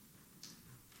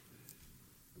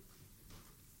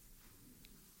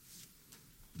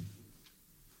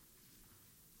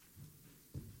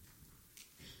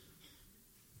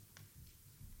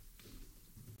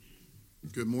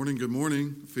Good morning, good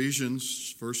morning.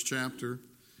 Ephesians, first chapter.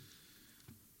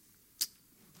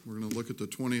 We're going to look at the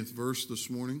 20th verse this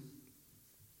morning.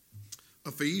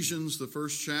 Ephesians, the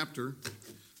first chapter,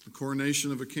 the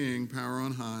coronation of a king, power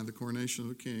on high, the coronation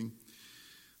of a king.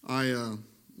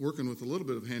 Working with a little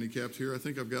bit of handicapped here. I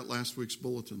think I've got last week's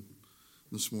bulletin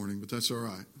this morning, but that's all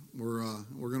right. We're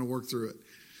going to work through it.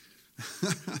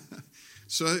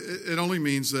 So it only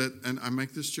means that, and I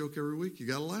make this joke every week, you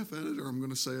got to laugh at it or I'm going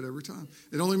to say it every time.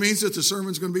 It only means that the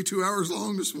sermon's going to be 2 hours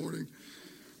long this morning.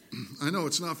 I know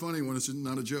it's not funny when it's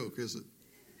not a joke, is it?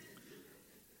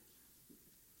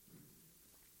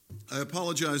 I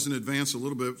apologize in advance a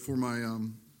little bit for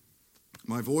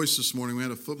my voice this morning. We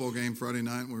had a football game Friday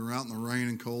night and we were out in the rain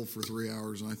and cold for 3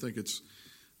 hours, and I think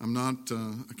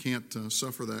I can't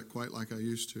suffer that quite like I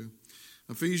used to.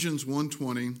 Ephesians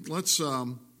 1:20.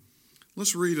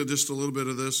 Let's read just a little bit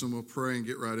of this and we'll pray and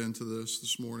get right into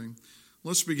this morning.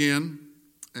 Let's begin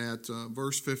at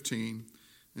verse 15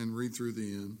 and read through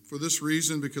the end. For this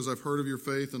reason, because I've heard of your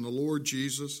faith in the Lord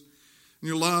Jesus and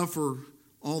your love for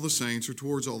all the saints, or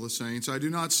towards all the saints, I do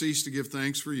not cease to give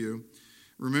thanks for you,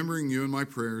 remembering you in my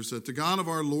prayers, that the God of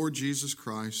our Lord Jesus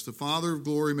Christ, the Father of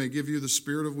glory, may give you the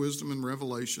spirit of wisdom and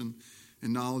revelation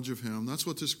and knowledge of him. That's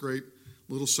what this great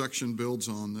little section builds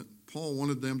on, that Paul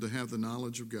wanted them to have the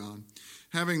knowledge of God,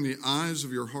 having the eyes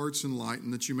of your hearts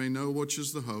enlightened, that you may know which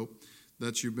is the hope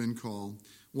that you've been called.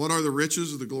 What are the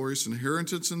riches of the glorious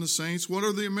inheritance in the saints? What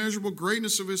are the immeasurable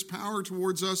greatness of his power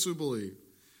towards us who believe?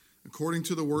 According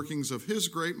to the workings of his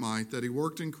great might that he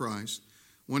worked in Christ,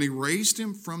 when he raised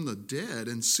him from the dead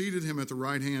and seated him at the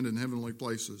right hand in heavenly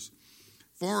places,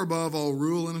 far above all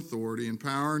rule and authority and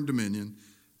power and dominion,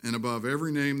 and above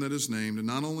every name that is named, and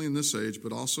not only in this age,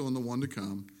 but also in the one to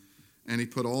come. And he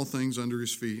put all things under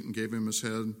his feet and gave him his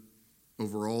head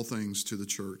over all things to the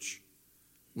church,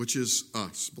 which is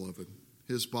us, beloved,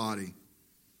 his body,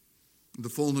 the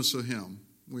fullness of him.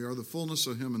 We are the fullness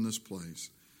of him in this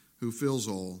place, who fills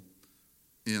all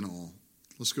in all.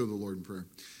 Let's go to the Lord in prayer.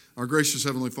 Our gracious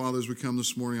Heavenly Father, as we come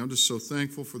this morning, I'm just so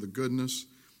thankful for the goodness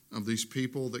of these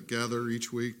people that gather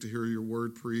each week to hear your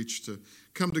word preached, to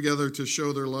come together to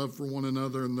show their love for one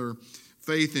another and their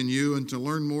faith in you, and to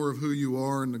learn more of who you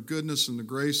are and the goodness and the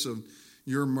grace of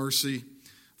your mercy.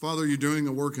 Father, you're doing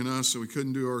a work in us that we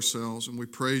couldn't do ourselves, and we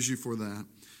praise you for that.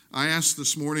 I ask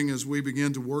this morning, as we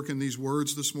begin to work in these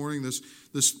words this morning, this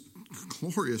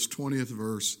glorious 20th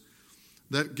verse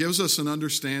that gives us an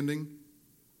understanding,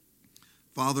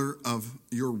 Father, of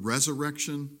your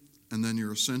resurrection and then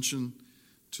your ascension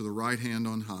to the right hand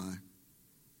on high.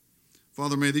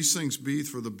 Father, may these things be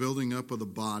for the building up of the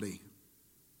body.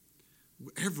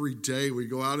 Every day we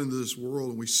go out into this world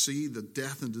and we see the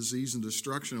death and disease and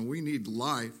destruction, and we need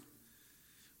life,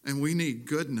 and we need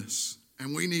goodness,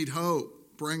 and we need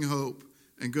hope. Bring hope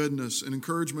and goodness and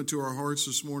encouragement to our hearts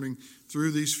this morning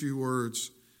through these few words.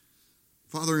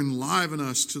 Father, enliven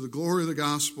us to the glory of the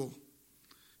gospel.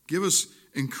 Give us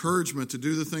encouragement to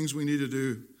do the things we need to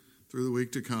do through the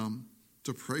week to come,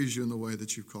 to praise you in the way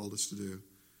that you've called us to do,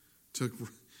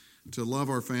 to love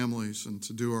our families and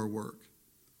to do our work,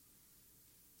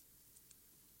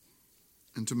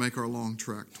 and to make our long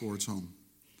trek towards home.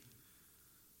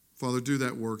 Father, do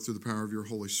that work through the power of your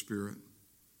Holy Spirit.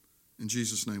 In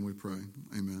Jesus' name we pray.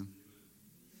 Amen.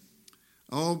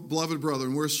 Oh, beloved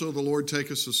brethren, where shall the Lord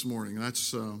take us this morning?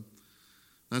 That's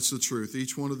the truth.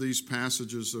 Each one of these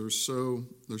passages, there's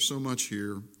so much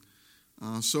here,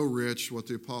 so rich, what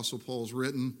the Apostle Paul's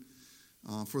written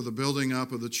for the building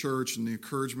up of the church and the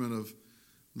encouragement of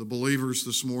the believers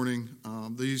this morning.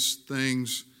 These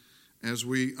things, as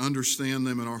we understand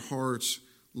them in our hearts,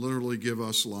 literally give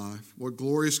us life. What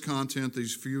glorious content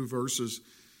these few verses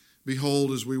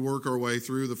behold as we work our way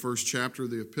through the first chapter of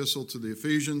the epistle to the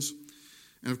Ephesians.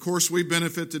 And of course, we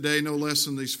benefit today no less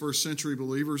than these first century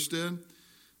believers did.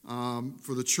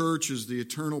 For the church is the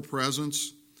eternal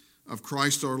presence of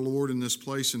Christ our Lord in this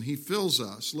place, and he fills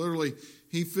us. Literally,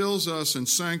 he fills us and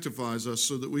sanctifies us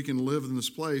so that we can live in this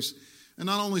place. And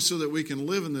not only so that we can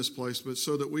live in this place, but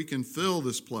so that we can fill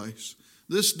this place,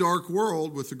 this dark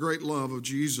world, with the great love of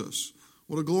Jesus.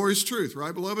 What a glorious truth,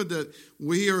 right, beloved? That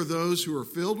we are those who are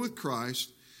filled with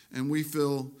Christ, and we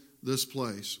fill this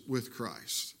place with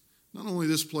Christ. Not only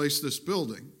this place, this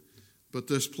building, but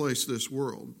this place, this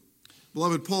world.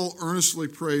 Beloved, Paul earnestly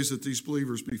prays that these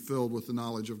believers be filled with the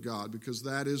knowledge of God, because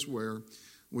that is where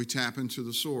we tap into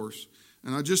the source.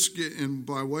 And I just get in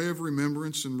by way of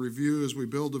remembrance and review as we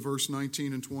build to verse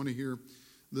 19 and 20 here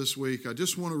this week, I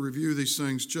just want to review these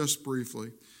things just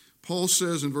briefly. Paul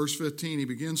says in verse 15, he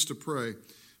begins to pray,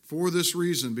 for this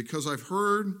reason, because I've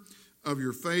heard of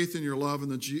your faith and your love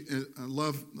in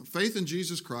faith in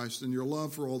Jesus Christ and your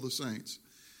love for all the saints.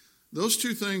 Those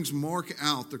two things mark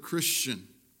out the Christian.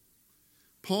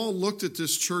 Paul looked at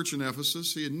this church in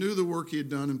Ephesus. He knew the work he had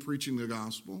done in preaching the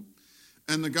gospel.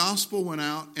 And the gospel went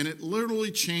out, and it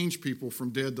literally changed people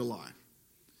from dead to life.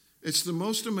 It's the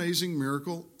most amazing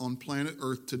miracle on planet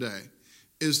Earth today,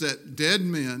 is that dead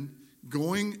men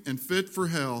going and fit for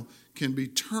hell can be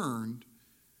turned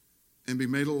and be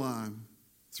made alive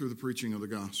through the preaching of the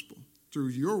gospel, through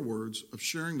your words of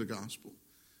sharing the gospel.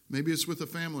 Maybe it's with a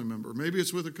family member. Maybe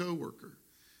it's with a coworker.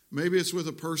 Maybe it's with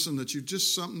a person that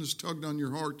something has tugged on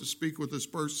your heart to speak with this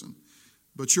person.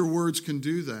 But your words can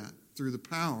do that through the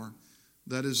power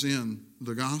that is in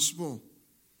the gospel.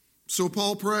 So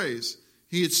Paul prays.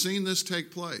 He had seen this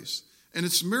take place. And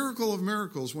it's a miracle of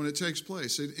miracles when it takes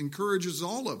place. It encourages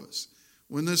all of us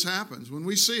when this happens, when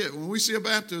we see it, when we see a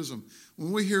baptism,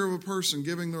 when we hear of a person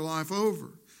giving their life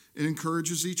over. It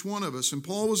encourages each one of us. And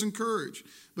Paul was encouraged.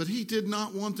 But he did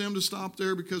not want them to stop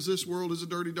there, because this world is a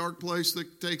dirty, dark place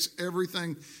that takes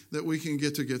everything that we can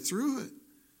get to get through it.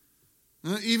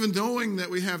 Even knowing that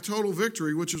we have total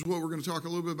victory, which is what we're going to talk a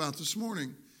little bit about this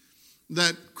morning,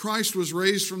 that Christ was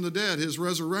raised from the dead, his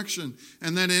resurrection,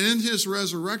 and that in his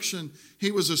resurrection,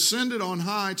 he was ascended on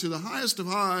high to the highest of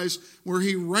highs, where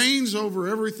he reigns over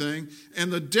everything,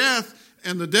 and the death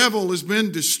and the devil has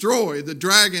been destroyed. The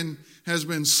dragon has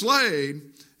been slain,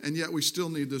 and yet we still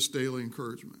need this daily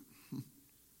encouragement.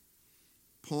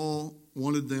 Paul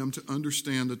wanted them to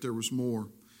understand that there was more.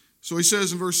 So he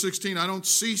says in verse 16, I don't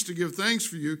cease to give thanks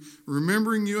for you,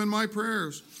 remembering you in my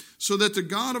prayers, so that the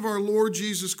God of our Lord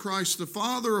Jesus Christ, the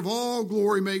Father of all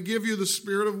glory, may give you the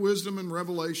spirit of wisdom and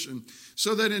revelation,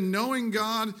 so that in knowing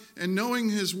God and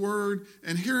knowing his word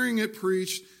and hearing it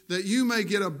preached, that you may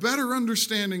get a better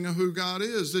understanding of who God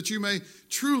is, that you may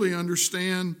truly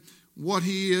understand what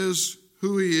he is,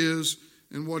 who he is,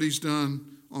 and what he's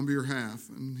done on your behalf.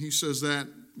 And he says that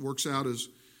works out as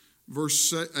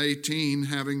verse 18,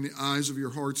 having the eyes of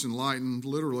your hearts enlightened.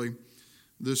 Literally,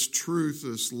 this truth,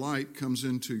 this light comes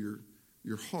into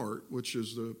your heart, which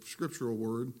is the scriptural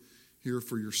word here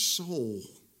for your soul,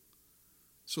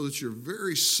 so that your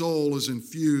very soul is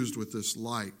infused with this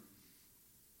light.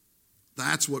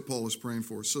 That's what Paul is praying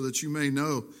for, so that you may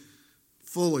know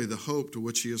fully the hope to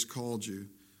which he has called you.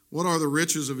 What are the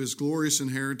riches of his glorious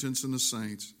inheritance in the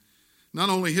saints? Not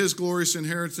only his glorious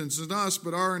inheritance in us,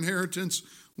 but our inheritance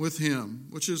with him,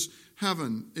 which is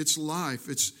heaven, it's life,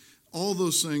 it's all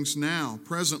those things now,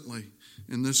 presently,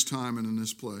 in this time and in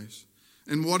this place.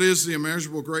 And what is the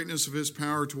immeasurable greatness of his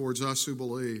power towards us who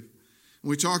believe? And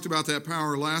we talked about that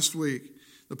power last week,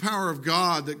 the power of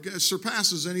God that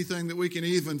surpasses anything that we can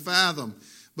even fathom.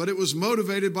 But it was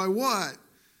motivated by what?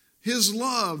 His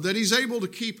love, that he's able to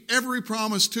keep every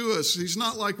promise to us. He's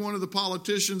not like one of the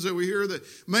politicians that we hear that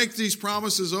make these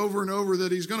promises over and over,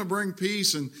 that he's going to bring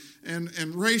peace and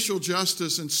racial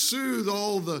justice and soothe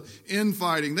all the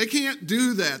infighting. They can't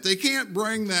do that. They can't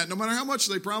bring that, no matter how much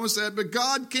they promise that, but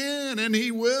God can, and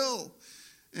he will.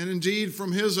 And indeed,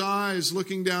 from his eyes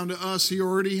looking down to us, he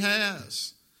already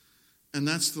has. And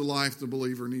that's the life the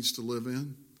believer needs to live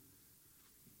in.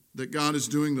 That God is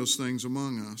doing those things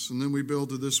among us. And then we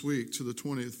build to this week, to the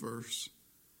 20th verse.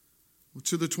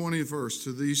 To the 20th verse,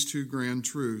 to these two grand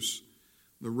truths,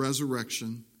 the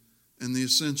resurrection and the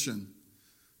ascension.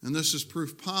 And this is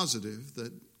proof positive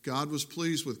that God was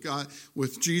pleased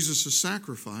with Jesus'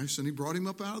 sacrifice, and he brought him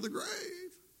up out of the grave.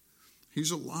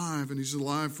 He's alive, and he's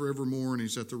alive forevermore, and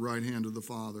he's at the right hand of the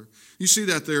Father. You see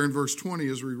that there in verse 20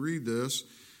 as we read this.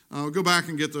 Go back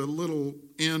and get the little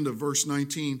end of verse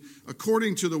 19.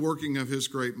 According to the working of his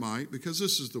great might, because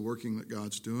this is the working that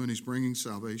God's doing. He's bringing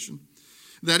salvation.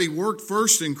 That he worked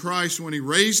first in Christ when he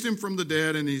raised him from the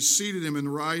dead and he seated him in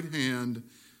the right hand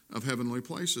of heavenly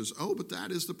places. Oh, but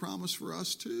that is the promise for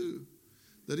us too.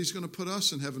 That he's going to put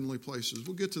us in heavenly places.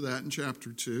 We'll get to that in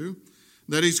chapter 2.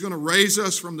 That he's going to raise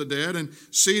us from the dead and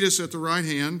seat us at the right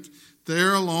hand.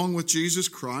 There, along with Jesus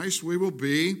Christ, we will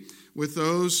be with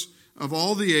those of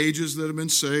all the ages that have been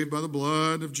saved by the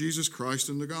blood of Jesus Christ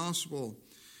and the gospel.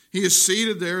 He is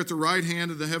seated there at the right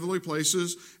hand of the heavenly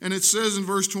places, and it says in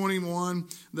verse 21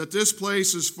 that this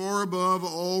place is far above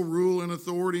all rule and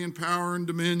authority and power and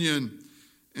dominion,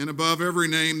 and above every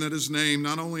name that is named,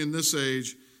 not only in this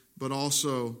age, but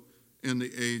also in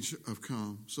the age of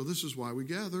come. So this is why we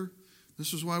gather.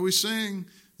 This is why we sing.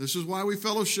 This is why we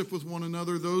fellowship with one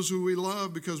another, those who we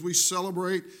love, because we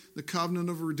celebrate the covenant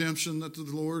of redemption that the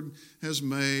Lord has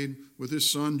made with his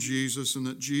Son Jesus, and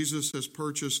that Jesus has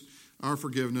purchased our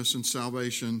forgiveness and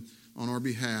salvation on our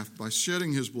behalf by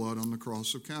shedding his blood on the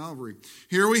cross of Calvary.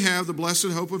 Here we have the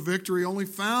blessed hope of victory only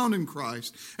found in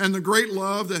Christ, and the great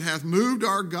love that hath moved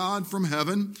our God from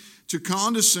heaven to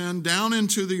condescend down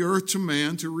into the earth to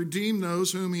man, to redeem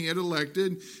those whom he had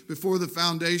elected before the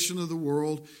foundation of the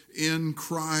world in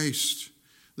Christ.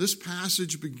 This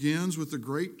passage begins with the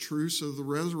great truths of the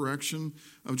resurrection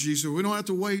of Jesus. We don't have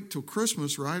to wait till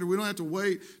Christmas, right? We don't have to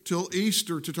wait till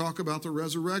Easter to talk about the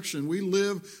resurrection. We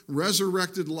live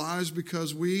resurrected lives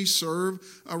because we serve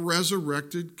a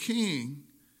resurrected King.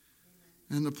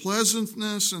 And the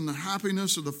pleasantness and the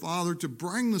happiness of the Father to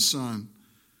bring the Son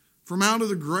from out of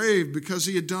the grave because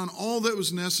he had done all that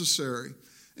was necessary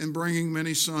in bringing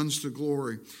many sons to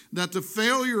glory. That the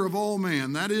failure of all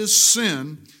man, that is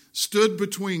sin, stood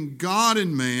between God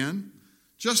and man,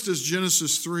 just as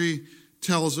Genesis 3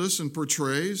 tells us and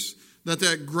portrays,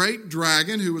 that great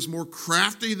dragon who was more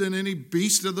crafty than any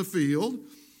beast of the field,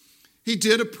 he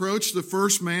did approach the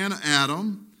first man,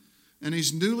 Adam, and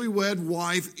his newlywed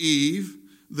wife, Eve,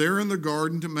 there in the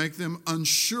garden to make them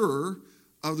unsure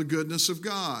of the goodness of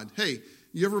God. Hey,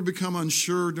 you ever become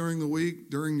unsure during the week,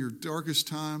 during your darkest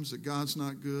times, that God's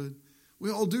not good? We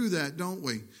all do that, don't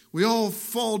we? We all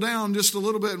fall down just a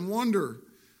little bit and wonder.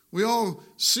 We all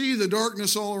see the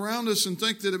darkness all around us and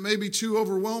think that it may be too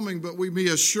overwhelming, but we be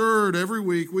assured every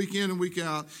week, week in and week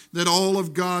out, that all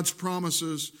of God's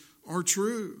promises are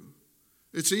true.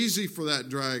 It's easy for that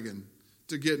dragon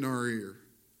to get in our ear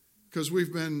because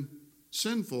we've been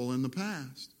sinful in the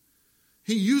past.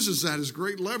 He uses that as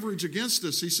great leverage against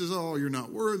us. He says, oh, you're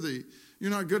not worthy. You're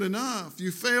not good enough.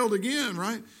 You failed again,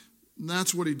 right? And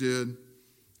that's what he did.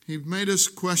 He made us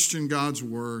question God's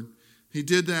word. He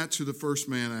did that to the first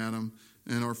man, Adam,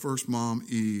 and our first mom,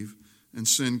 Eve, and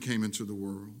sin came into the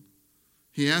world.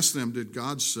 He asked them, did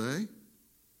God say?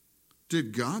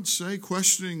 Did God say?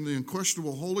 Questioning the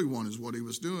unquestionable Holy One is what he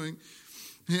was doing.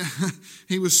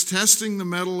 He was testing the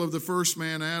mettle of the first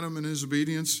man, Adam, and his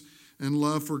obedience and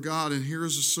love for God. And here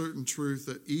is a certain truth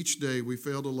that each day we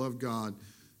fail to love God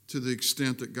to the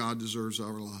extent that God deserves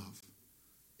our love.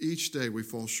 Each day we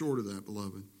fall short of that,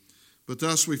 beloved. But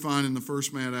thus we find in the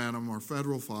first man, Adam, our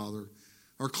federal father,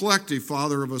 our collective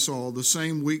father of us all, the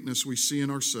same weakness we see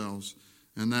in ourselves,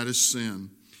 and that is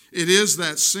sin. It is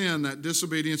that sin, that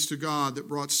disobedience to God, that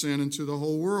brought sin into the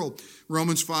whole world.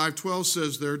 Romans 5:12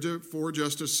 says, therefore,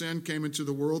 just as sin came into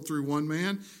the world through one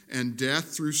man, and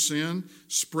death through sin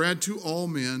spread to all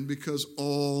men because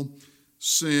all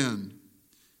sinned.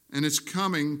 And it's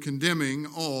coming, condemning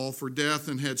all for death,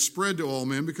 and had spread to all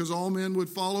men because all men would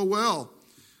follow well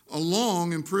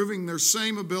along, improving their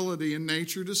same ability and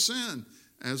nature to sin,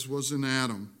 as was in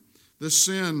Adam. This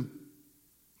sin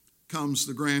comes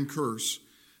the grand curse.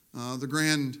 The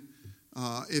grand,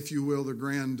 if you will, the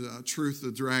grand truth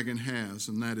the dragon has,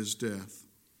 and that is death.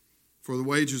 For the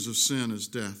wages of sin is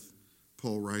death,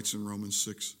 Paul writes in Romans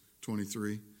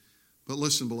 6:23. But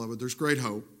listen, beloved, there's great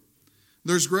hope.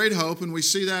 There's great hope, and we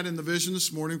see that in the vision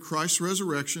this morning, Christ's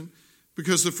resurrection,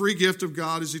 because the free gift of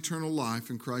God is eternal life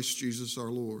in Christ Jesus our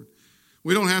Lord.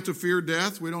 We don't have to fear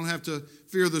death. We don't have to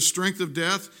fear the strength of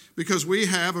death because we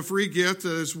have a free gift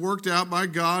that is worked out by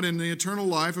God in the eternal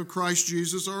life of Christ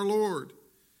Jesus our Lord.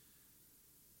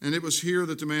 And it was here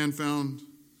that the man found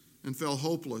and fell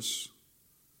hopeless.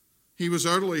 He was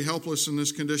utterly helpless in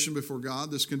this condition before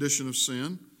God, this condition of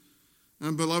sin.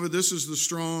 And beloved, this is the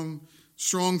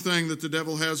strong thing that the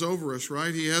devil has over us,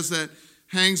 right? He has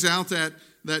hangs out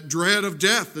that dread of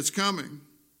death that's coming.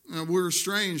 We're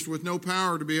estranged with no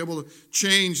power to be able to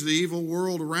change the evil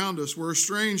world around us. We're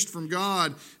estranged from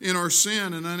God in our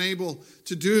sin and unable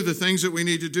to do the things that we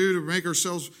need to do to make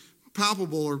ourselves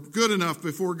palpable or good enough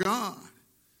before God.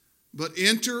 But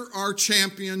enter our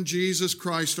champion, Jesus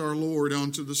Christ our Lord,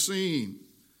 onto the scene.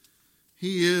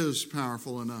 He is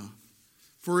powerful enough.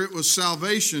 For it was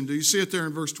salvation. Do you see it there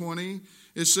in verse 20?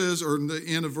 It says, or in the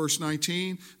end of verse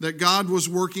 19, that God was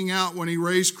working out when he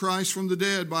raised Christ from the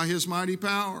dead by his mighty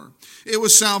power. It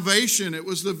was salvation. It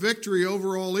was the victory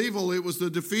over all evil. It was the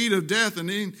defeat of death.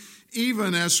 And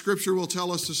even as Scripture will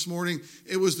tell us this morning,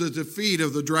 it was the defeat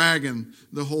of the dragon,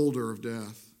 the holder of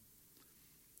death.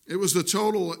 It was the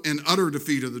total and utter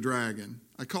defeat of the dragon.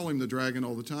 I call him the dragon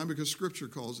all the time because Scripture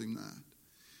calls him that.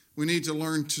 We need to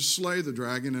learn to slay the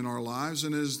dragon in our lives,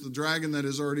 and it is the dragon that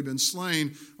has already been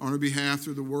slain on our behalf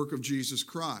through the work of Jesus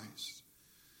Christ.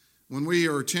 When we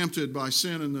are tempted by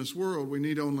sin in this world, we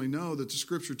need only know that the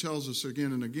Scripture tells us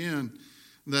again and again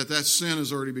that sin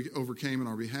has already overcame in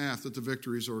our behalf, that the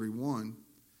victory is already won,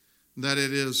 that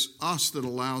it is us that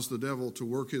allows the devil to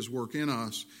work his work in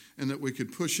us, and that we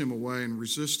could push him away and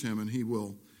resist him, and he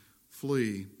will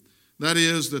flee. That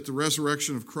is, that the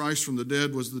resurrection of Christ from the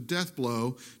dead was the death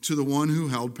blow to the one who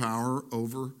held power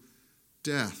over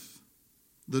death.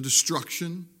 The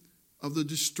destruction of the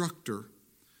destructor.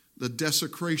 The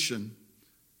desecration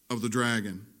of the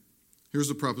dragon. Here's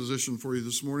the proposition for you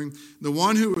this morning. The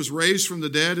one who was raised from the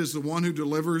dead is the one who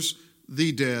delivers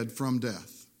the dead from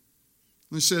death.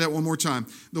 Let me say that one more time.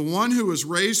 The one who was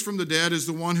raised from the dead is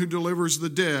the one who delivers the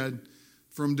dead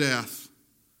from death.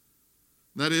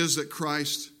 That is, that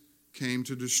Christ came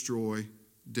to destroy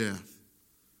death.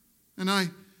 And I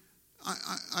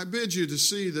bid you to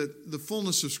see that the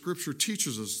fullness of Scripture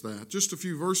teaches us that. Just a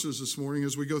few verses this morning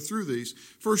as we go through these.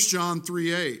 1 John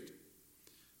 3:8.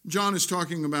 John is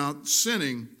talking about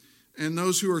sinning and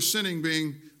those who are sinning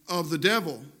being of the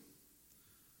devil.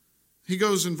 He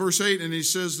goes in verse 8 and he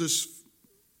says this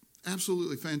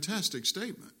absolutely fantastic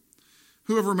statement.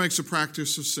 Whoever makes a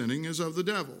practice of sinning is of the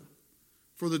devil,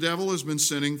 for the devil has been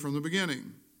sinning from the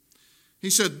beginning. He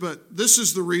said, but this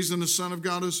is the reason the Son of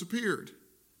God has appeared,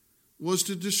 was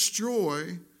to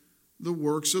destroy the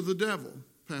works of the devil.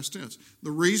 Past tense. The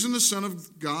reason the Son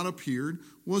of God appeared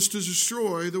was to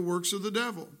destroy the works of the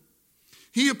devil.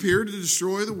 He appeared to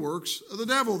destroy the works of the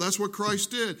devil. That's what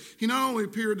Christ did. He not only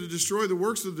appeared to destroy the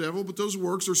works of the devil, but those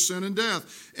works are sin and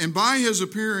death. And by his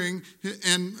appearing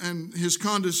and his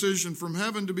condescension from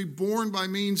heaven to be born by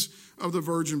means of the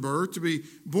virgin birth, to be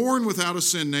born without a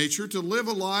sin nature, to live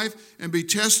a life and be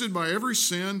tested by every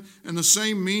sin and the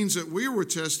same means that we were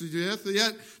tested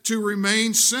yet to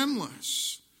remain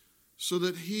sinless, so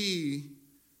that he,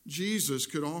 Jesus,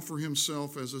 could offer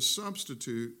himself as a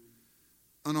substitute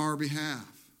on our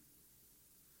behalf,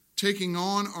 taking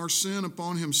on our sin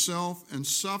upon himself and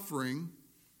suffering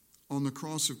on the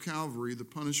cross of Calvary the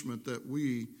punishment that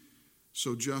we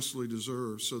so justly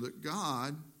deserve, so that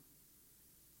God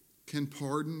can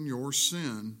pardon your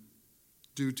sin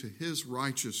due to his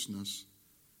righteousness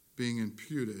being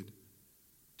imputed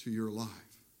to your life.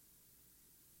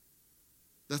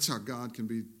 That's how God can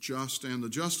be just and the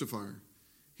justifier.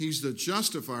 He's the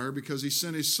justifier because he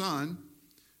sent his Son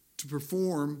to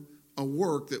perform a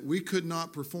work that we could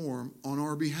not perform on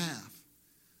our behalf.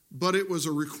 But it was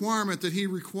a requirement that he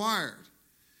required.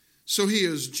 So he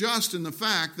is just in the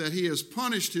fact that he has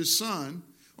punished his Son.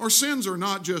 Our sins are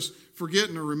not just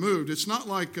forgotten or removed. It's not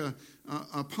like a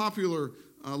popular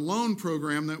loan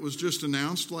program that was just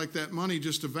announced, like that money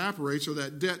just evaporates or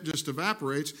that debt just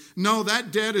evaporates. No,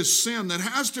 that debt is sin that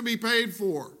has to be paid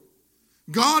for.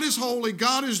 God is holy.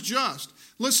 God is just.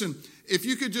 Listen, if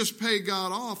you could just pay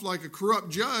God off like a corrupt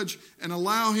judge and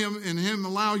allow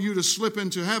you to slip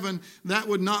into heaven, that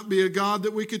would not be a God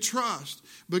that we could trust.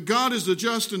 But God is the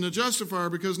just and the justifier,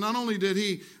 because not only did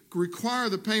he require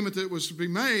the payment that was to be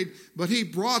made, but he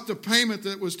brought the payment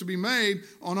that was to be made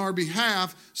on our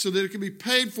behalf so that it could be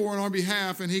paid for on our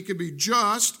behalf, and he could be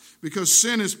just because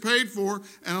sin is paid for,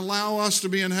 and allow us to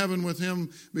be in heaven with him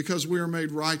because we are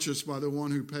made righteous by the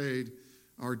one who paid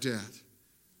our debt.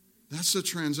 That's the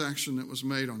transaction that was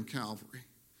made on Calvary.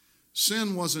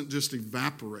 Sin wasn't just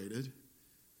evaporated.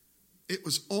 It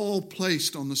was all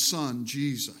placed on the Son,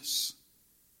 Jesus.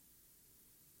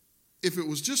 If it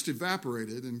was just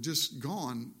evaporated and just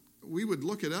gone, we would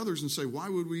look at others and say, why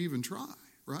would we even try,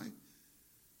 right?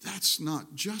 That's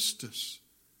not justice.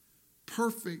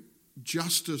 Perfect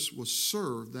justice was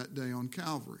served that day on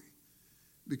Calvary,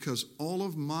 because all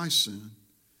of my sin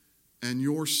and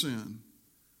your sin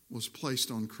was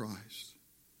placed on Christ,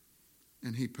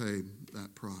 and he paid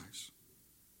that price.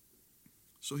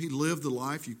 So he lived the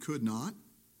life you could not,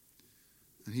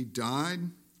 and he died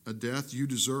a death you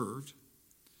deserved.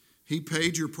 He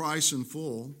paid your price in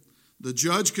full. The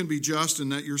judge can be just in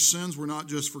that your sins were not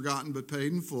just forgotten but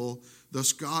paid in full.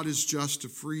 Thus God is just to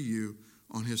free you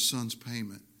on his Son's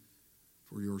payment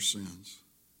for your sins.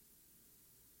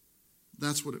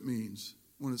 That's what it means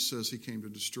when it says he came to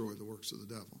destroy the works of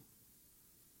the devil.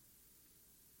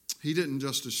 He didn't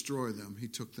just destroy them, he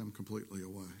took them completely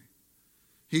away.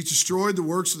 He destroyed the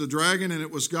works of the dragon, and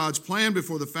it was God's plan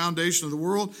before the foundation of the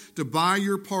world to buy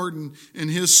your pardon in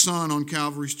his Son on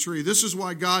Calvary's tree. This is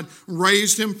why God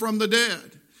raised him from the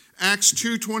dead. Acts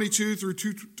 2:22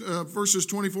 through verses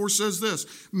 24 says this.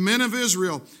 Men of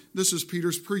Israel, this is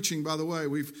Peter's preaching, by the way.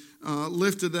 We've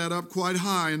lifted that up quite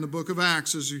high in the book of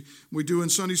Acts, as we do in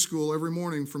Sunday school every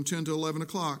morning from 10 to 11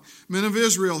 o'clock. Men of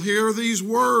Israel, hear these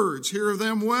words. Hear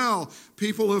them well.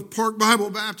 People of Park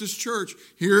Bible Baptist Church,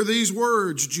 hear these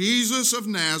words. Jesus of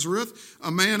Nazareth,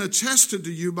 a man attested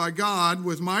to you by God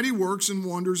with mighty works and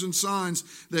wonders and signs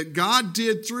that God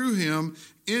did through him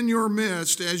in your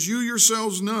midst, as you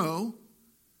yourselves know.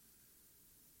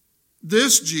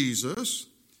 This Jesus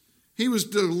He was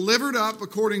delivered up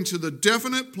according to the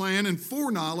definite plan and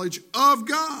foreknowledge of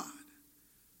God.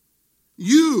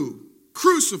 You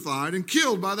crucified and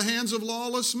killed by the hands of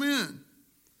lawless men.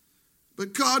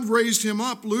 But God raised him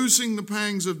up, loosing the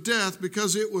pangs of death,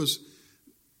 because it was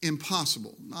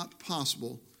impossible, not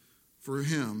possible, for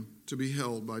him to be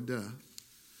held by death.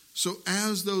 So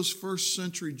as those first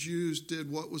century Jews did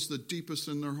what was the deepest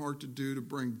in their heart to do, to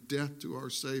bring death to our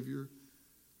Savior,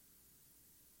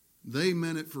 they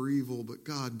meant it for evil, but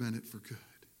God meant it for good.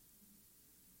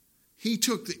 He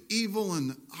took the evil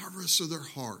and the avarice of their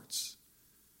hearts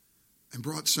and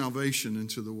brought salvation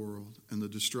into the world and the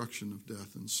destruction of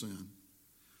death and sin.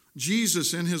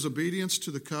 Jesus, in his obedience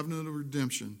to the covenant of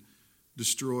redemption,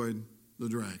 destroyed the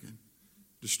dragon,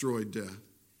 destroyed death.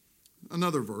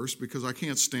 Another verse, because I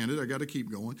can't stand it, I got to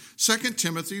keep going. 2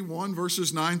 Timothy 1,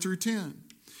 verses 9 through 10.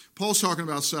 Paul's talking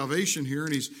about salvation here,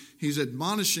 and he's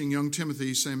admonishing young Timothy.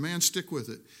 He's saying, man, stick with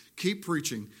it. Keep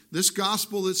preaching. This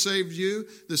gospel that saved you,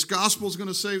 this gospel is going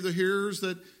to save the hearers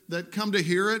that come to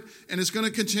hear it, and it's going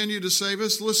to continue to save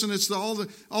us. Listen, it's all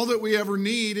that we ever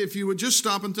need. If you would just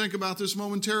stop and think about this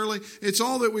momentarily, it's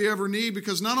all that we ever need,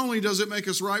 because not only does it make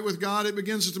us right with God, it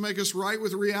begins to make us right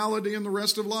with reality and the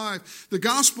rest of life. The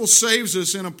gospel saves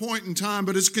us in a point in time,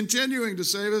 but it's continuing to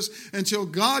save us until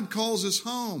God calls us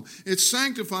home. It's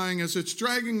sanctifying us. It's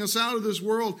dragging us out of this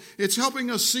world. It's helping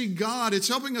us see God. It's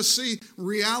helping us see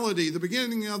reality. The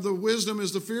beginning of the wisdom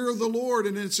is the fear of the Lord,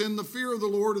 and it's in the fear of the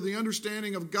Lord or the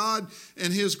understanding of God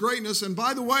and his greatness. And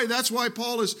by the way, that's why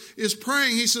Paul is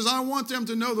praying. He says, I want them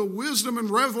to know the wisdom and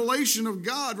revelation of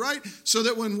God, right? So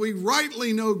that when we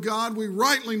rightly know God, we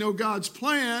rightly know God's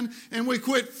plan, and we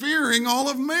quit fearing all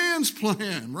of man's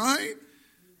plan, right?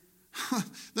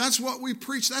 That's what we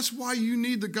preach. That's why you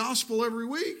need the gospel every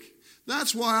week.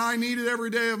 That's why I need it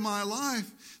every day of my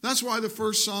life. That's why the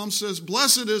first Psalm says,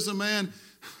 blessed is the man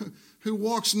who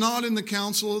walks not in the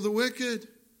counsel of the wicked,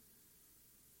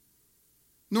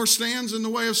 nor stands in the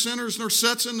way of sinners, nor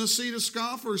sits in the seat of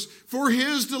scoffers. For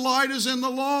his delight is in the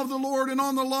law of the Lord, and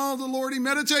on the law of the Lord he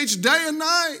meditates day and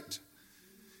night.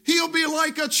 He'll be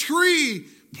like a tree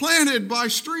planted by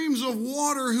streams of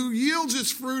water, who yields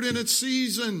its fruit in its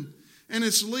season, and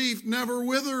its leaf never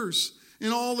withers.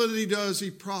 In all that he does,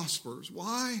 he prospers.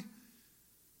 Why?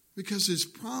 Because his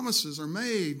promises are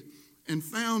made and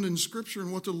found in Scripture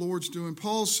and what the Lord's doing.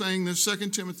 Paul's saying this, 2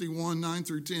 Timothy 1, 9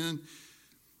 through 10.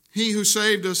 He who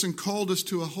saved us and called us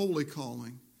to a holy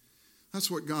calling.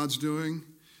 That's what God's doing.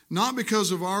 Not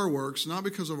because of our works, not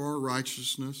because of our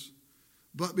righteousness,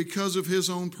 but because of his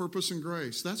own purpose and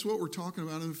grace. That's what we're talking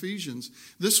about in Ephesians.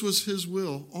 This was his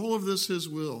will. All of this his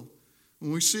will.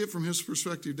 When we see it from his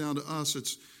perspective down to us,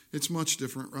 it's much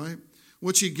different, right?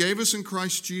 Which he gave us in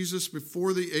Christ Jesus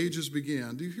before the ages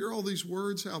began. Do you hear all these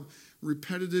words, how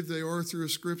repetitive they are through a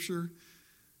Scripture?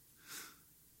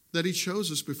 That he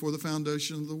chose us before the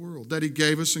foundation of the world. That he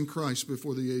gave us in Christ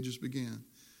before the ages began.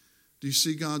 Do you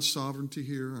see God's sovereignty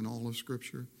here in all of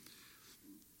Scripture?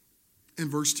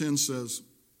 And verse 10 says,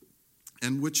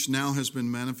 and which now has been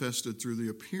manifested through the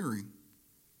appearing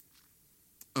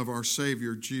of our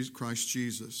Savior, Christ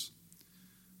Jesus,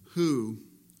 who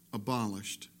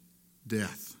abolished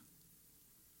death.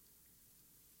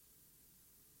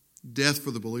 Death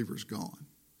for the believer is gone.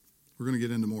 We're going to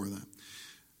get into more of that.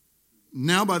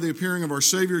 Now by the appearing of our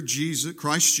Savior, Jesus,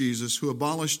 Christ Jesus, who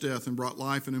abolished death and brought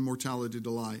life and immortality to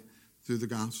light through the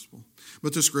gospel.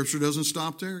 But the Scripture doesn't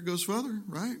stop there. It goes further,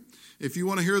 right? If you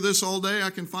want to hear this all day, I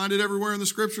can find it everywhere in the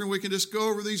Scripture, and we can just go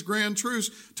over these grand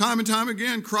truths time and time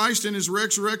again. Christ in his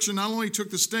resurrection not only took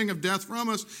the sting of death from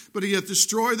us, but he hath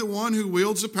destroyed the one who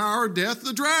wields the power of death,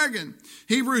 the dragon.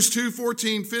 Hebrews 2,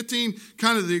 14, 15,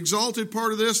 kind of the exalted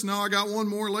part of this. Now I got one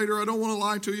more later. I don't want to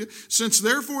lie to you. Since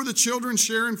therefore the children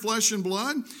share in flesh and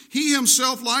blood, he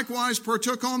himself likewise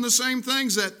partook on the same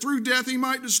things, that through death he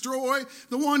might destroy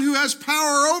the one who has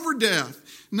power over death.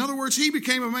 In other words, he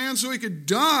became a man so he could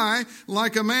die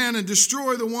like a man and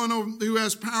destroy the one who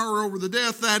has power over the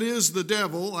death, that is the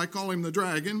devil, I call him the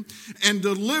dragon, and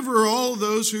deliver all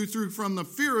those who from the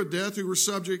fear of death, who were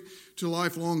subject to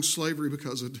lifelong slavery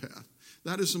because of death.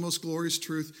 That is the most glorious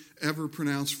truth ever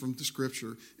pronounced from the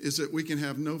Scripture, is that we can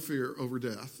have no fear over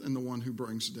death and the one who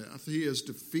brings death. He is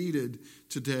defeated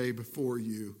today before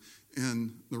you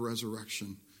in the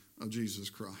resurrection of Jesus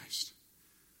Christ.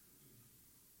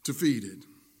 Defeated.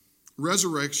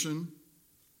 Resurrection,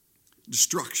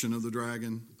 destruction of the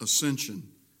dragon, ascension,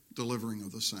 delivering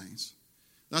of the saints.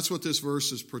 That's what this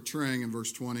verse is portraying in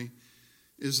verse 20,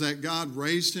 is that God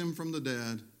raised him from the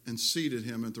dead and seated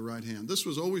him at the right hand. This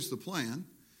was always the plan.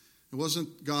 It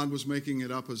wasn't God was making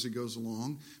it up as he goes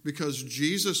along, because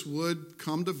Jesus would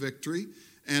come to victory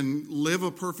and live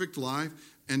a perfect life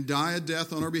and die a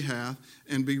death on our behalf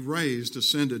and be raised,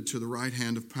 ascended to the right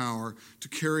hand of power to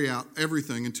carry out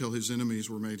everything until his enemies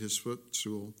were made his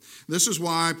footstool. This is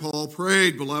why Paul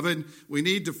prayed, beloved, we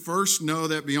need to first know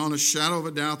that beyond a shadow of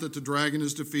a doubt that the dragon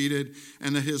is defeated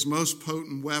and that his most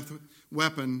potent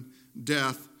weapon,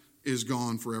 death, is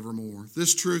gone forevermore.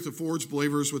 This truth affords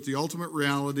believers with the ultimate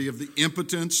reality of the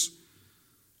impotence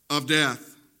of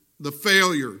death, the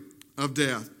failure of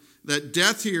death. That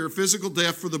death here, physical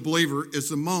death for the believer, is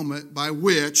the moment by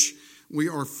which we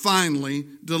are finally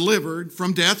delivered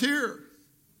from death here.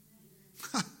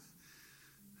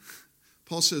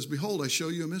 Paul says, behold, I show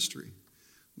you a mystery.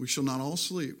 We shall not all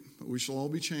sleep, but we shall all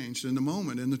be changed in a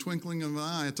moment, in the twinkling of an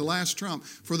eye, at the last trump.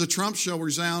 For the trump shall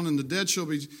resound, and the dead shall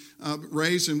be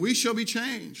raised, and we shall be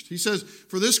changed. He says,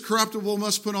 for this corruptible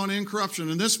must put on incorruption,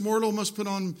 and this mortal must put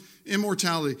on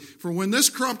immortality. For when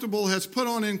this corruptible has put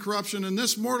on incorruption, and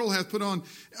this mortal hath put on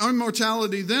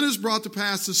immortality, then is brought to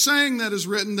pass the saying that is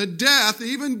written, that death,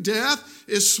 even death,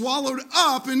 is swallowed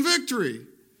up in victory.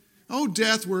 Oh,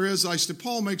 death, where is thy sting?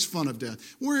 Paul makes fun of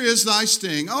death. Where is thy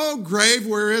sting? Oh, grave,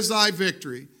 where is thy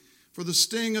victory? For the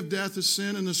sting of death is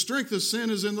sin, and the strength of sin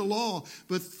is in the law.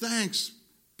 But thanks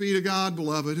be to God,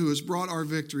 beloved, who has brought our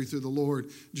victory through the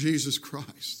Lord Jesus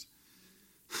Christ.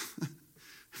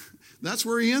 That's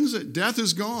where he ends it. Death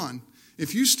is gone.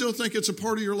 If you still think it's a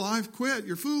part of your life, quit.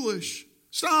 You're foolish.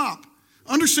 Stop.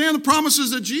 Understand the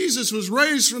promises that Jesus was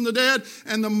raised from the dead,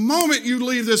 and the moment you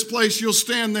leave this place, you'll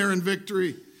stand there in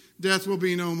victory. Death will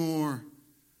be no more.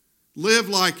 Live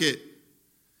like it.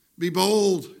 Be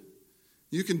bold.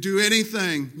 You can do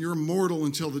anything. You're immortal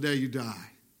until the day you die.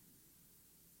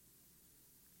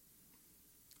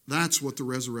 That's what the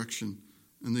resurrection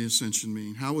and the ascension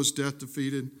mean. How was death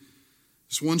defeated?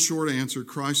 Just one short answer.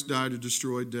 Christ died to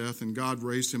destroy death, and God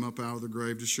raised him up out of the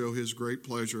grave to show his great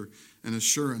pleasure and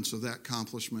assurance of that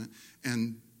accomplishment.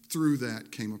 And through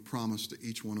that came a promise to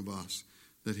each one of us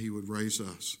that he would raise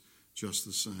us just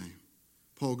the same.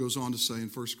 Paul goes on to say in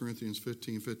 1 Corinthians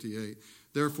 15:58,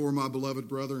 therefore, my beloved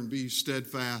brethren, be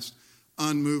steadfast,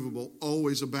 unmovable,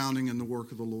 always abounding in the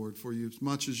work of the Lord, for you, as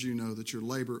much as you know that your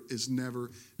labor is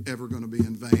never, ever going to be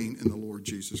in vain in the Lord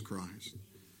Jesus Christ.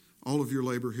 All of your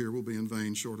labor here will be in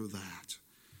vain short of that.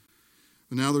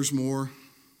 But now there's more,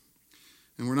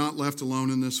 and we're not left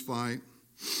alone in this fight.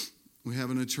 We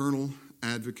have an eternal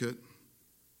advocate.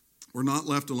 We're not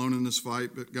left alone in this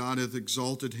fight, but God hath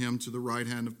exalted him to the right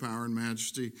hand of power and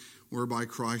majesty, whereby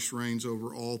Christ reigns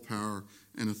over all power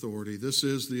and authority. This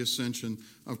is the ascension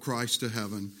of Christ to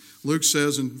heaven. Luke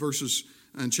says in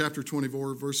chapter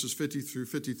 24, verses 50 through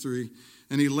 53,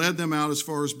 and he led them out as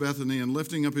far as Bethany, and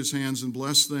lifting up his hands and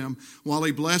blessed them. While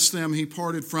he blessed them, he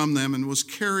parted from them and was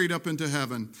carried up into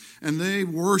heaven. And they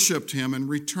worshipped him and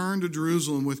returned to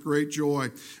Jerusalem with great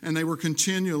joy. And they were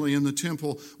continually in the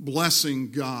temple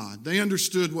blessing God. They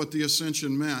understood what the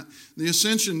ascension meant. The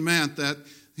ascension meant that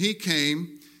he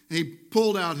came, he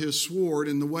pulled out his sword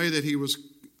in the way that he was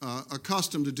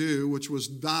accustomed to do, which was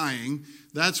dying.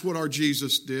 That's what our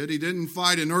Jesus did. He didn't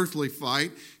fight an earthly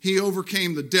fight. He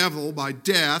overcame the devil by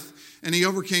death, and he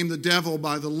overcame the devil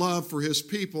by the love for his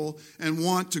people and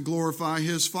want to glorify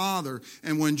his Father.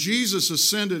 And when Jesus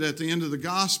ascended at the end of the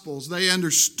Gospels, they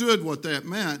understood what that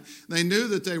meant. They knew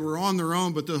that they were on their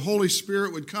own, but the Holy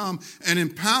Spirit would come and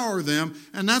empower them.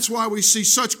 And that's why we see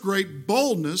such great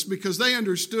boldness, because they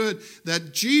understood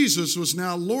that Jesus was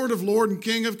now Lord of Lords and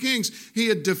King of Kings. He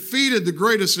had defeated the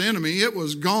greatest enemy. It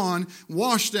was gone,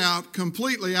 washed out,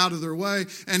 completely out of their way,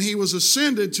 and he was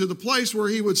ascended to the place where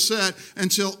he would sit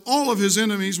until all of his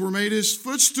enemies were made his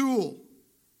footstool.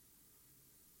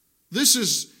 This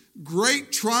is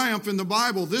great triumph in the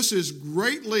Bible. This is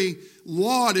greatly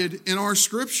lauded in our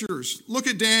scriptures. Look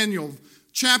at Daniel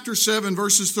chapter 7,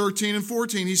 verses 13 and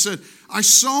 14. He said, I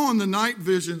saw in the night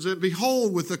visions that,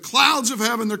 behold, with the clouds of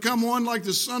heaven there come one like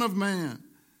the Son of Man.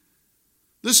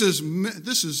 This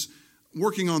is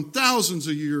working on thousands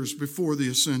of years before the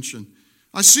ascension.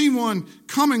 I see one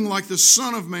coming like the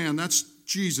Son of Man. That's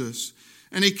Jesus.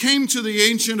 And he came to the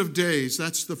Ancient of Days.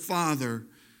 That's the Father.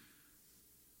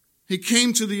 He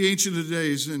came to the Ancient of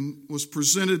Days and was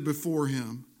presented before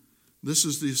him. This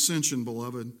is the ascension,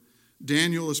 beloved.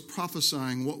 Daniel is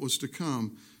prophesying what was to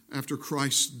come after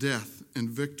Christ's death and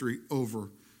victory over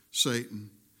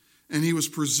Satan. And he was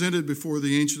presented before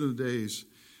the Ancient of Days.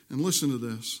 And listen to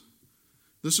this.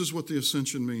 This is what the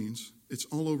ascension means. It's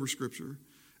all over Scripture.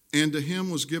 And to him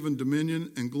was given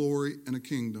dominion and glory and a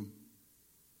kingdom,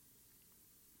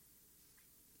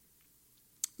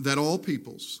 that all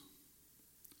peoples,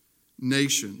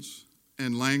 nations,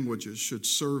 and languages should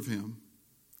serve him.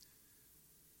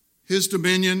 His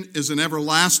dominion is an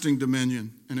everlasting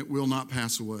dominion, and it will not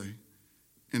pass away.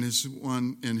 And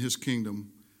his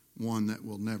kingdom, one that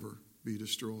will never be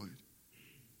destroyed.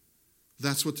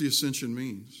 That's what the ascension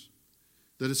means.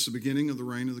 That it's the beginning of the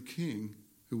reign of the King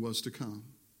who was to come.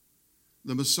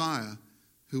 The Messiah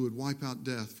who would wipe out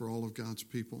death for all of God's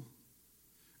people.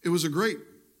 It was a great,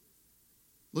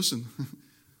 listen,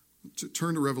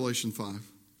 turn to Revelation 5.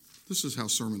 This is how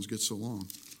sermons get so long.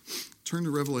 Turn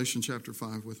to Revelation chapter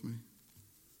 5 with me.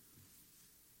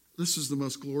 This is the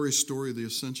most glorious story of the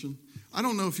ascension. I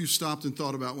don't know if you've stopped and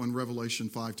thought about when Revelation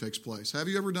 5 takes place. Have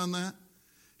you ever done that?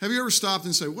 Have you ever stopped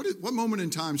and say, what moment in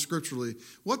time scripturally,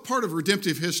 what part of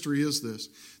redemptive history is this?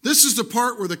 This is the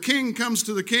part where the king comes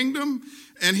to the kingdom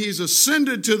and he's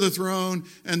ascended to the throne,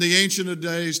 and the Ancient of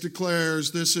Days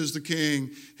declares, this is the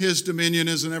king. His dominion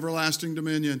is an everlasting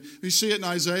dominion. You see it in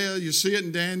Isaiah, you see it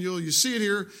in Daniel, you see it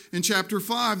here in chapter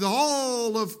 5. The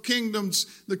whole of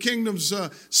kingdoms, the kingdom's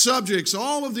subjects,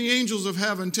 all of the angels of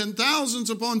heaven,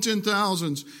 10,000s upon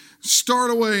 10,000s, start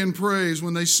away in praise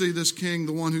when they see this king,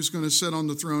 the one who's going to sit on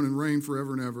the throne and reign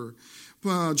forever and ever.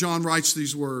 John writes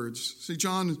these words. See,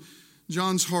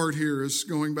 John's heart here is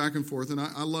going back and forth, and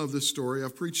I love this story.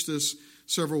 I've preached this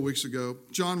several weeks ago.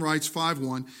 John writes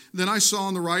 5:1. Then I saw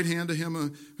on the right hand of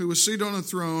him who was seated on a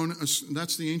throne,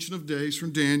 that's the Ancient of Days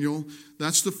from Daniel,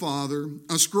 that's the Father,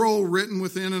 a scroll written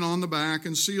within and on the back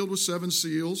and sealed with 7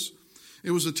 seals. It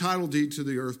was a title deed to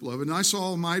the earth, beloved. And I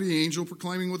saw a mighty angel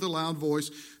proclaiming with a loud voice,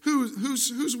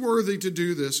 who's worthy to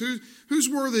do this? Who's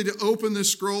worthy to open this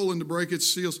scroll and to break its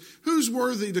seals? Who's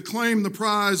worthy to claim the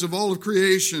prize of all of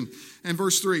creation? And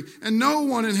verse 3, and no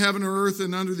one in heaven or earth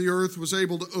and under the earth was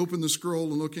able to open the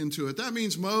scroll and look into it. That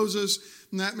means Moses,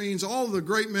 and that means all the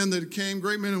great men that came,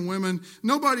 great men and women.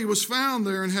 Nobody was found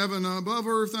there in heaven, above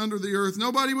earth, under the earth.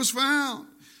 Nobody was found.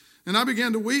 And I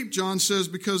began to weep, John says,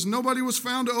 because nobody was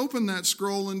found to open that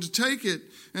scroll and to take it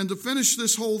and to finish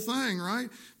this whole thing, right?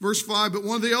 Verse 5, but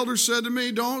one of the elders said to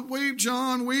me, don't weep,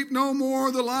 John, weep no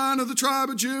more. The Lion of the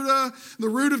tribe of Judah, the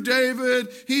Root of David,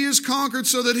 he is conquered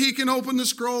so that he can open the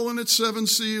scroll and its 7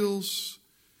 seals.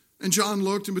 And John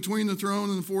looked, and between the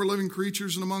throne and the 4 living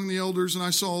creatures and among the elders, and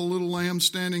I saw a little lamb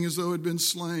standing as though it had been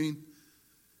slain.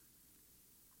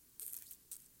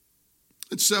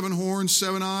 It's 7 horns,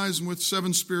 7 eyes, and with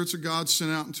 7 spirits of God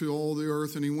sent out into all the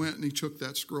earth. And he went and he took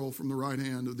that scroll from the right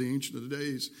hand of the Ancient of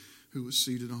Days who was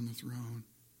seated on the throne.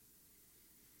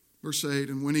 Verse 8,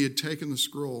 and when he had taken the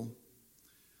scroll,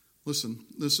 listen,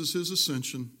 this is his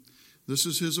ascension. This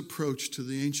is his approach to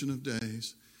the Ancient of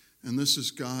Days. And this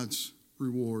is God's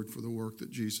reward for the work that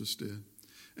Jesus did.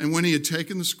 And when he had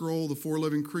taken the scroll, the 4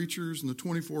 living creatures and the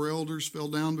 24 elders fell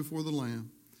down before the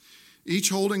Lamb, each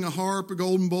holding a harp,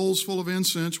 golden bowls full of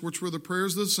incense, which were the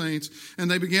prayers of the saints.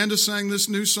 And they began to sing this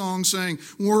new song, saying,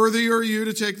 worthy are you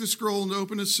to take the scroll and to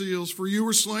open its seals, for you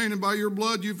were slain, and by your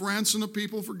blood you've ransomed a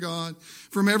people for God,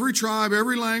 from every tribe,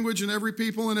 every language, and every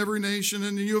people and every nation.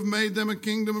 And you have made them a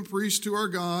kingdom of priests to our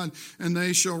God, and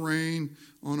they shall reign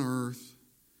on earth.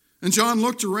 And John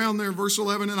looked around there, verse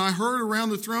 11, and I heard around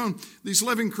the throne these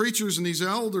living creatures and these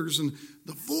elders and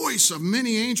the voice of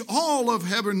many angels, all of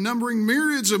heaven, numbering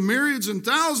myriads of myriads and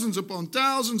thousands upon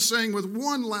thousands, saying with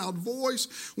one loud voice,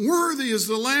 worthy is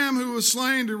the Lamb who was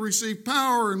slain to receive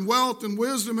power and wealth and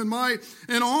wisdom and might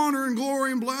and honor and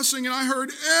glory and blessing. And I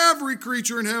heard every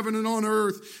creature in heaven and on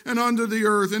earth and under the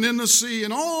earth and in the sea,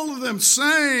 and all of them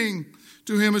saying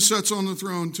to him who sits on the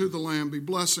throne, to the Lamb, be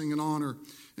blessing and honor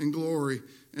and glory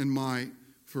and might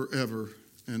forever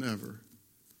and ever.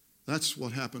 That's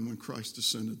what happened when Christ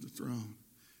ascended the throne.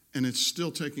 And it's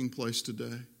still taking place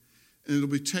today. And it'll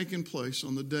be taking place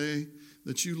on the day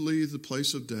that you leave the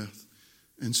place of death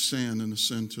and stand and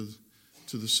ascend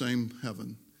to the same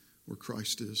heaven where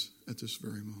Christ is at this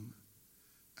very moment.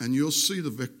 And you'll see the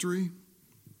victory.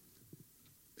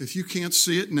 If you can't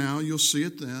see it now, you'll see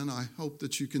it then. I hope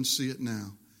that you can see it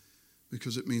now,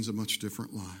 because it means a much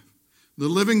different life. The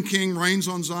living King reigns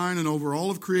on Zion and over all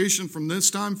of creation from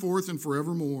this time forth and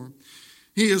forevermore.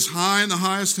 He is high in the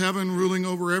highest heaven, ruling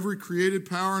over every created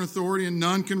power and authority, and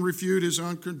none can refute his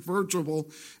incontrovertible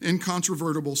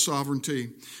sovereignty.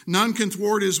 None can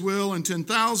thwart his will, and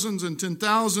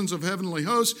 10,000s of heavenly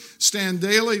hosts stand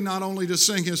daily not only to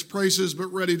sing his praises, but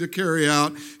ready to carry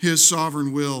out his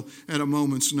sovereign will at a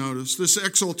moment's notice. This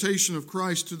exaltation of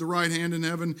Christ to the right hand in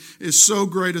heaven is so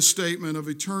great a statement of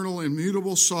eternal,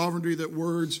 immutable sovereignty that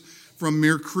words from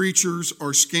mere creatures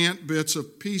are scant bits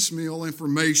of piecemeal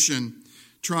information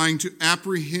trying to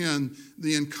apprehend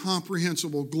the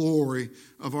incomprehensible glory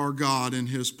of our God and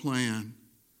his plan.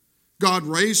 God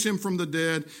raised him from the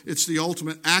dead. It's the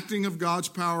ultimate acting of God's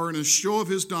power and a show of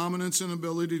his dominance and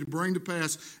ability to bring to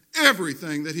pass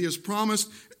everything that he has promised,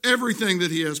 everything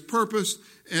that he has purposed,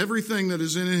 everything that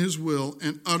is in his will,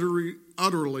 and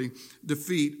utterly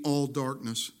defeat all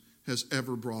darkness has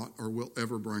ever brought or will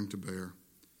ever bring to bear.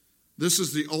 This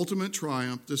is the ultimate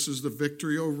triumph. This is the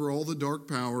victory over all the dark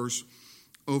powers,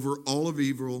 over all of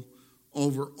evil,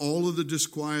 over all of the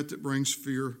disquiet that brings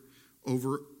fear,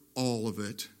 over all of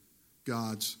it.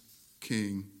 God's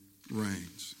King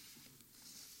reigns.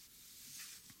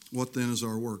 What then is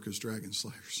our work as dragon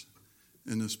slayers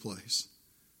in this place?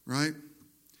 Right?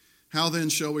 How then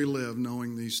shall we live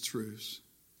knowing these truths?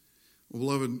 Well,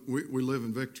 beloved, we live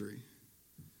in victory.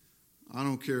 I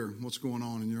don't care what's going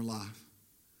on in your life.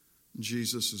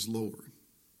 Jesus is Lord.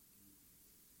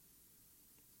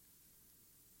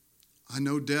 I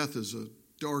know death is a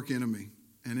dark enemy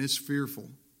and it's fearful,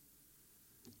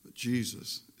 but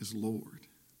Jesus is Lord.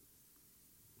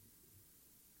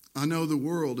 I know the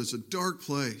world is a dark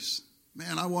place.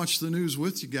 Man, I watch the news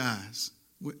with you guys.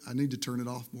 I need to turn it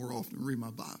off more often and read my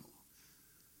Bible.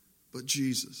 But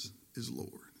Jesus is Lord.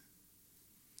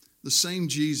 The same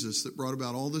Jesus that brought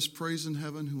about all this praise in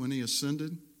heaven when he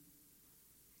ascended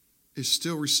is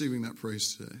still receiving that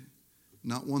praise today.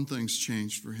 Not one thing's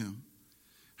changed for him.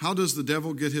 How does the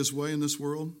devil get his way in this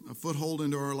world? A foothold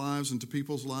into our lives, into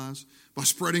people's lives? By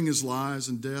spreading his lies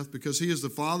and death, because he is the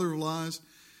father of lies.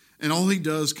 And all he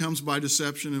does comes by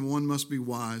deception, and one must be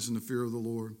wise in the fear of the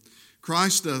Lord.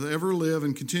 Christ doth ever live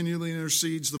and continually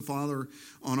intercedes the Father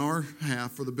on our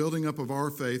behalf for the building up of our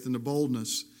faith and the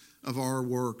boldness of our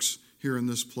works here in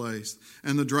this place.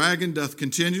 And the dragon doth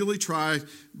continually try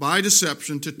by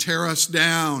deception to tear us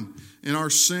down in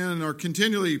our sin, or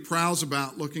continually prowls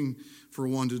about looking for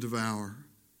one to devour.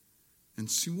 And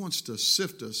he wants to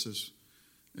sift us,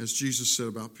 as Jesus said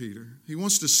about Peter. He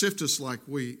wants to sift us like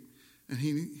wheat, and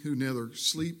he who neither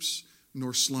sleeps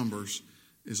nor slumbers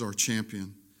is our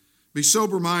champion. Be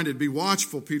sober-minded, be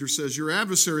watchful, Peter says. Your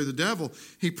adversary, the devil,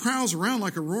 he prowls around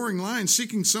like a roaring lion,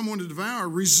 seeking someone to devour.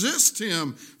 Resist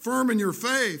him, firm in your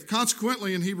faith.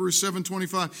 Consequently, in Hebrews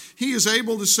 7:25, he is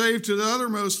able to save to the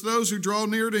uttermost those who draw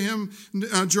near to him,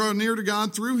 draw near to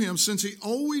God through him, since he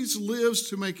always lives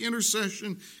to make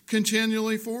intercession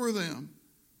continually for them.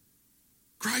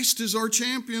 Christ is our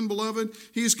champion, beloved.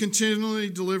 He is continually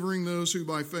delivering those who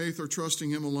by faith are trusting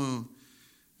him alone,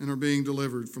 and are being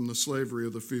delivered from the slavery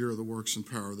of the fear of the works and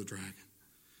power of the dragon.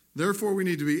 Therefore, we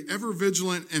need to be ever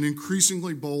vigilant and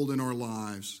increasingly bold in our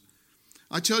lives.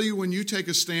 I tell you, when you take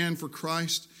a stand for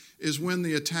Christ is when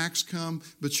the attacks come,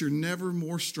 but you're never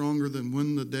more stronger than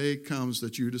when the day comes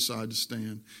that you decide to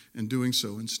stand, and doing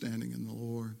so and standing in the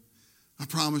Lord. I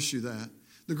promise you that.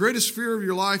 The greatest fear of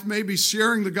your life may be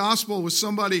sharing the gospel with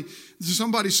somebody,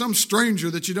 some stranger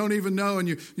that you don't even know, and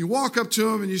you walk up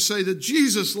to them and you say that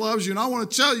Jesus loves you, and I want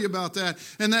to tell you about that.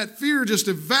 And that fear just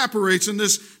evaporates, and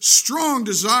this strong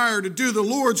desire to do the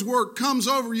Lord's work comes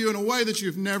over you in a way that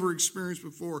you've never experienced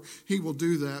before. He will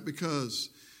do that because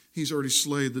he's already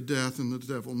slayed the death, and the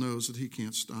devil knows that he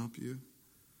can't stop you.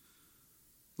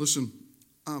 Listen,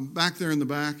 back there in the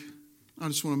back, I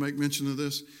just want to make mention of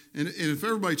this. And if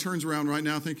everybody turns around right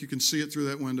now, I think you can see it through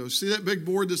that window. See that big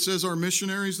board that says our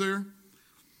missionaries there?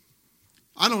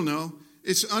 I don't know.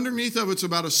 It's underneath of it's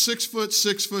about a 6 foot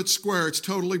square. It's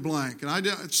totally blank.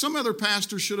 And some other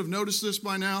pastors should have noticed this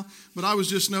by now, but I was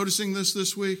just noticing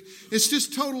this week. It's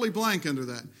just totally blank under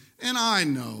that. And I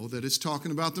know that it's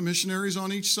talking about the missionaries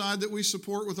on each side that we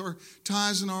support with our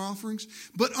tithes and our offerings.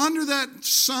 But under that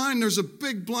sign, there's a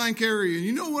big blank area. And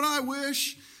you know what I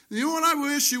wish? You know what I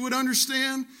wish you would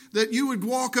understand? That you would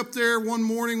walk up there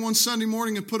one Sunday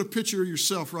morning, and put a picture of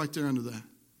yourself right there under that.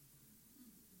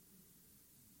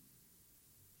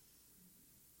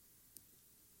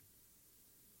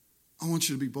 I want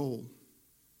you to be bold.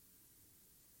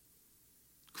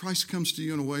 Christ comes to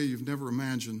you in a way you've never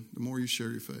imagined the more you share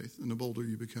your faith and the bolder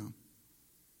you become.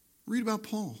 Read about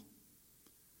Paul.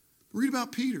 Read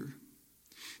about Peter.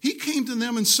 He came to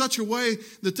them in such a way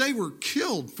that they were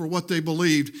killed for what they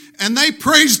believed, and they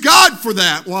praised God for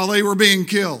that while they were being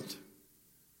killed.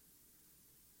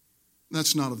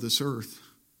 That's not of this earth.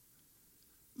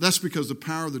 That's because the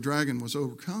power of the dragon was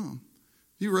overcome.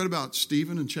 You read about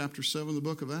Stephen in chapter 7 of the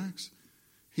book of Acts.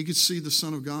 He could see the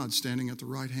Son of God standing at the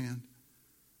right hand.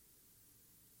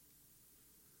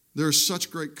 There is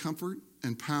such great comfort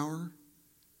and power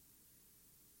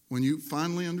when you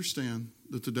finally understand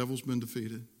that the devil's been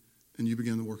defeated and you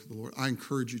begin the work of the Lord. I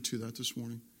encourage you to that this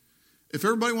morning. If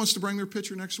everybody wants to bring their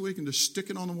picture next week and just stick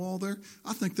it on the wall there,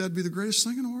 I think that'd be the greatest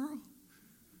thing in the world.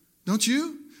 Don't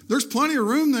you? There's plenty of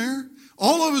room there.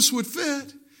 All of us would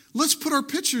fit. Let's put our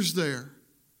pictures there.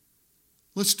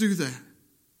 Let's do that.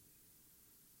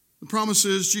 The promise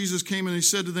is, Jesus came and he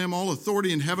said to them, all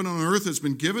authority in heaven and on earth has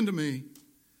been given to me.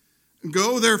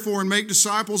 Go therefore and make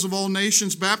disciples of all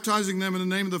nations, baptizing them in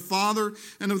the name of the Father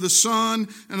and of the Son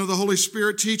and of the Holy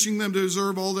Spirit, teaching them to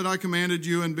observe all that I commanded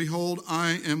you. And behold,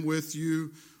 I am with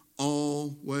you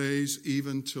always,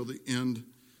 even till the end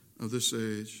of this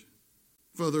age.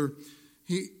 Father,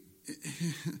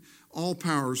 all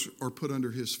powers are put under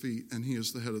his feet, and he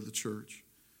is the head of the church.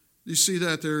 Do you see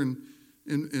that there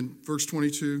in verse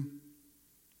 22?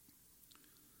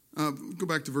 Go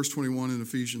back to verse 21 in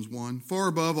Ephesians 1. Far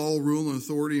above all rule and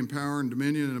authority and power and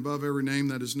dominion, and above every name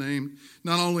that is named,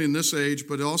 not only in this age,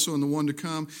 but also in the one to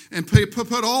come, and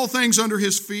put all things under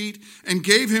his feet, and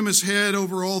gave him his head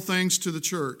over all things to the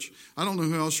church. I don't know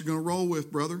who else you're going to roll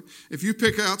with, brother. If you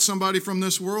pick out somebody from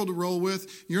this world to roll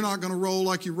with, you're not going to roll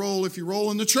like you roll if you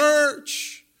roll in the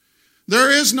church. There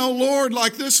is no Lord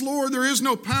like this Lord. There is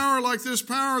no power like this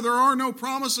power. There are no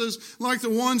promises like the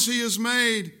ones he has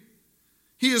made.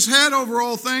 He is head over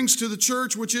all things to the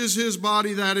church, which is his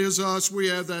body, that is us. We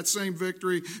have that same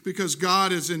victory because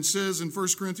God, as it says in 1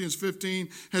 Corinthians 15,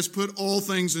 has put all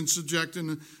things in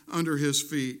subjection under his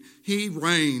feet. He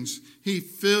reigns. He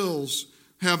fills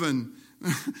heaven.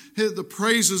 The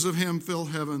praises of him fill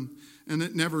heaven, and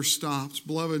it never stops.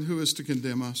 Beloved, who is to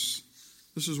condemn us?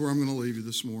 This is where I'm going to leave you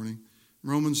this morning.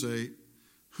 Romans 8.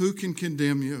 Who can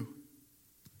condemn you?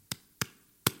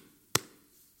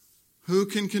 Who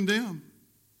can condemn?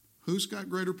 Who's got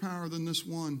greater power than this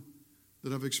one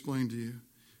that I've explained to you?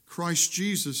 Christ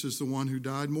Jesus is the one who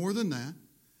died. More than that,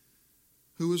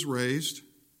 who was raised,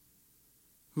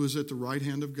 who is at the right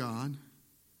hand of God,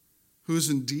 who is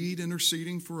indeed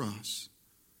interceding for us.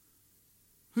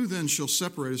 Who then shall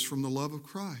separate us from the love of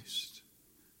Christ?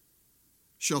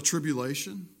 Shall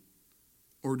tribulation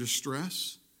or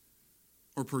distress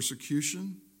or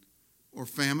persecution or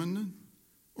famine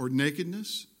or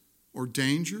nakedness or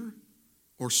danger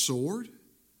or sword?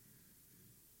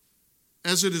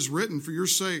 As it is written, for your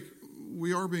sake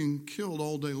we are being killed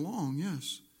all day long,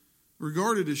 yes.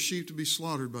 Regarded as sheep to be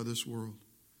slaughtered by this world.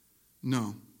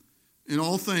 No. In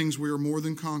all things we are more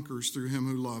than conquerors through him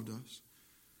who loved us.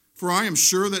 For I am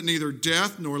sure that neither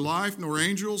death, nor life, nor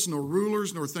angels, nor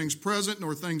rulers, nor things present,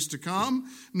 nor things to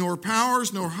come, nor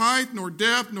powers, nor height, nor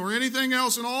depth, nor anything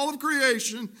else in all of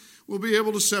creation will be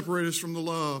able to separate us from the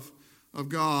love of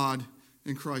God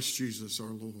in Christ Jesus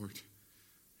our Lord.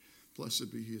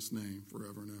 Blessed be his name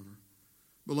forever and ever.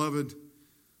 Beloved,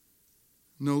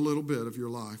 no little bit of your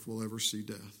life will ever see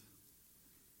death.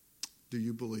 Do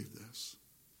you believe this?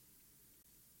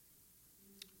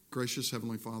 Gracious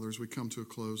Heavenly Father, as we come to a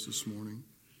close this morning,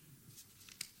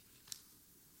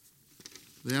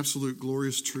 the absolute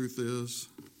glorious truth is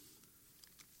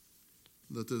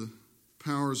that the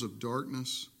powers of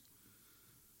darkness,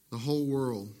 the whole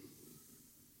world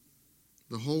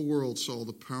saw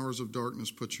the powers of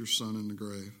darkness put your Son in the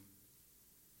grave.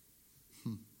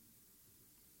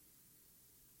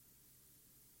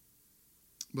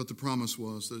 But the promise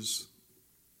was that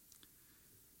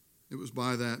it was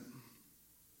by that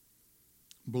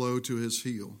blow to his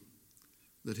heel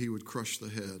that he would crush the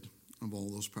head of all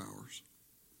those powers.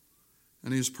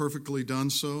 And he has perfectly done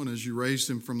so, and as you raised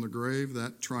him from the grave,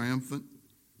 that triumphant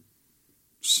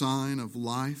sign of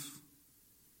life,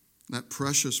 that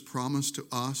precious promise to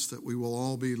us that we will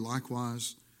all be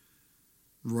likewise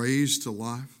raised to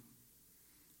life,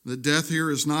 that death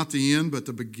here is not the end but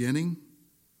the beginning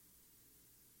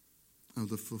of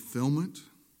the fulfillment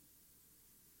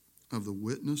of the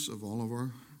witness of all of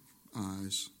our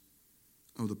eyes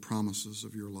of the promises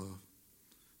of your love.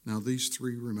 Now these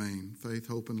three remain, faith,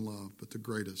 hope, and love, but the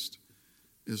greatest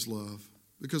is love.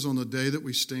 Because on the day that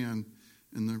we stand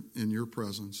in your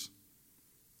presence,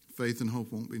 faith and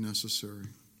hope won't be necessary.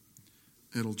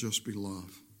 It'll just be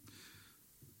love.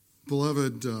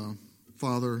 Beloved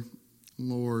Father,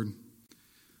 Lord,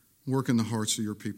 work in the hearts of your people.